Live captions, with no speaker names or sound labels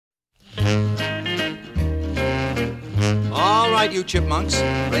right, you chipmunks.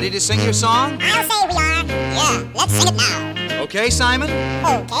 Ready to sing your song? I'll say we are. Yeah, let's sing it now. Okay, Simon?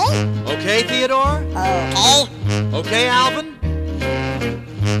 Okay. Okay, Theodore? Okay. Okay, Alvin?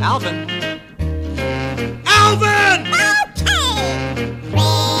 Alvin? Alvin! Okay!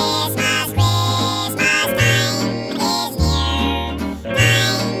 Christmas, Christmas time is near.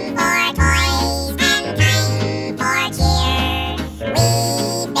 Time for toys and time for cheer.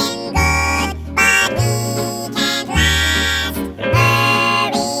 We've been good, but we can't last.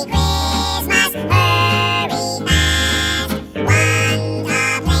 Hurry, Christmas, hurry fast. Want a plane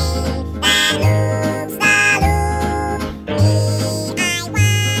that loops the loop. Me, I want a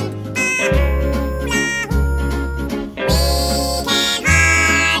hula hoop. We can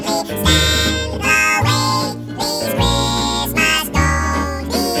hardly stand the wait. Please, Christmas, don't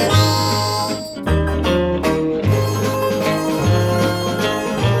be late.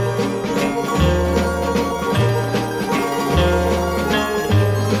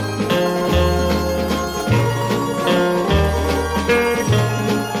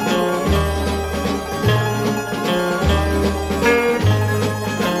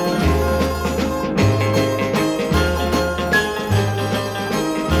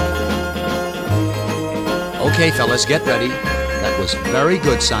 Okay, fellas, get ready. That was very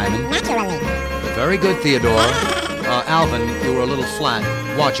good, Simon. Naturally. Very good, Theodore. Alvin, you were a little flat.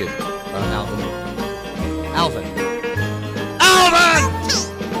 Watch it, Alvin. Alvin. Alvin!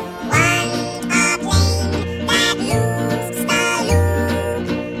 Want a plane that loops the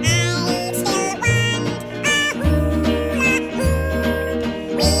loop. I still want a hula hoop.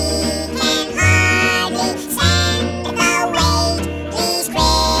 We can hardly stand the wait. Please,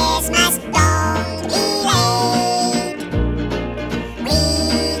 Christmas, don't be late. We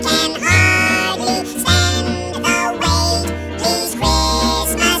can hardly stand the wait. Please,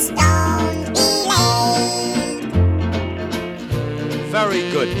 Christmas, don't be late. Very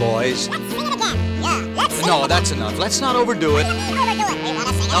good, boys. Let's sing it again. Yeah, let's sing No, it that's enough. Let's not overdo it. again. Overdo it. We want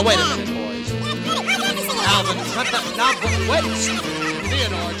to sing it Now, wait a again. minute, boys. Why can't we sing it Alvin, again? cut that. Now, wait.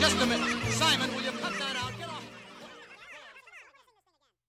 Theodore, just a minute. Simon, will you cut that out?